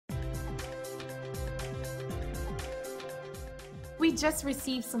We just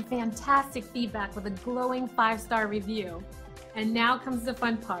received some fantastic feedback with a glowing 5-star review. And now comes the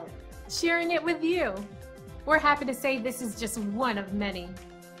fun part, sharing it with you. We're happy to say this is just one of many.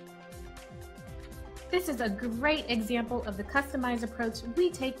 This is a great example of the customized approach we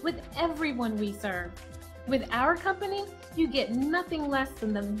take with everyone we serve. With our company, you get nothing less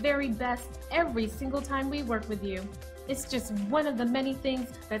than the very best every single time we work with you. It's just one of the many things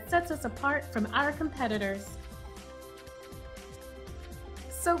that sets us apart from our competitors.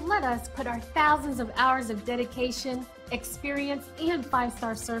 So let us put our thousands of hours of dedication, experience, and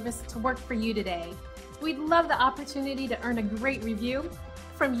 5-star service to work for you today. We'd love the opportunity to earn a great review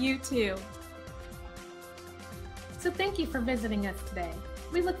from you too. So thank you for visiting us today.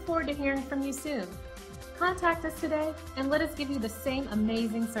 We look forward to hearing from you soon. Contact us today and let us give you the same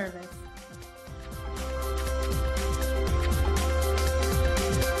amazing service.